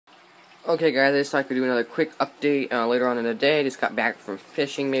Okay guys, I just thought I could do another quick update later on in the day. Just got back from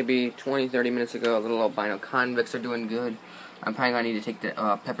fishing maybe 20-30 minutes ago. Little albino convicts are doing good. I'm probably going to need to take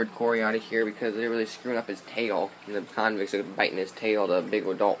the peppered Cory out of here because they're really screwing up his tail. The convicts are biting his tail, the big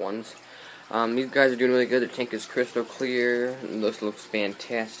adult ones. These guys are doing really good. Their tank is crystal clear. This looks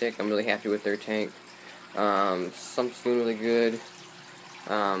fantastic. I'm really happy with their tank. Some's doing really good.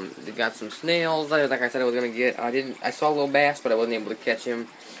 They got some snails, like I said I was going to get. I saw a little bass, but I wasn't able to catch him.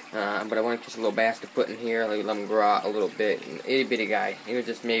 But I want to catch a little bass to put in here, let him grow out a little bit. An itty bitty guy. He was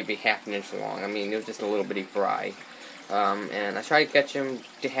just maybe half an inch long. I mean, it was just a little bitty fry. And I tried to catch him.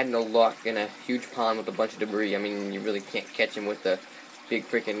 Had no luck in a huge pond with a bunch of debris. I mean, you really can't catch him with the big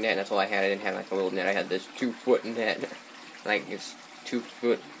freaking net. That's all I had. I didn't have like a little net. I had this 2-foot net. Like it's 2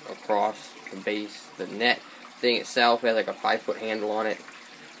 foot across the base. The net thing itself has like a 5-foot handle on it.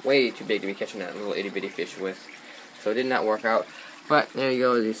 Way too big to be catching that little itty bitty fish with. So it did not work out. But there you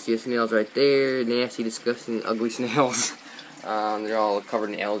go, you see the snails right there, nasty, disgusting, ugly snails. They're all covered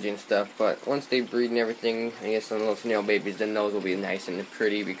in algae and stuff, but once they breed and everything, and get some little snail babies, then those will be nice and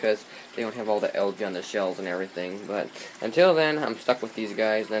pretty because they don't have all the algae on the shells and everything. But until then, I'm stuck with these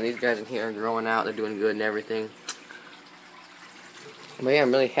guys. Now these guys in here are growing out, they're doing good and everything. But yeah,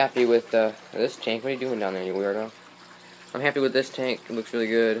 I'm really happy with this tank. What are you doing down there, you weirdo? I'm happy with this tank, it looks really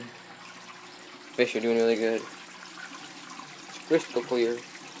good. Fish are doing really good. Crystal clear.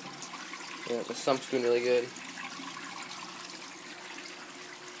 Yeah, the sump's doing really good.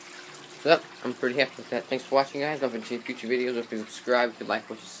 So, yep, I'm pretty happy with that. Thanks for watching, guys. Don't forget to see future videos. If you subscribe, if you like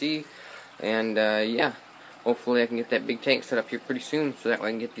what you see. And, yeah, hopefully I can get that big tank set up here pretty soon so that way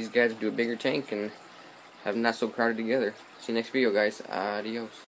I can get these guys into a bigger tank and have them not so crowded together. See you next video, guys. Adios.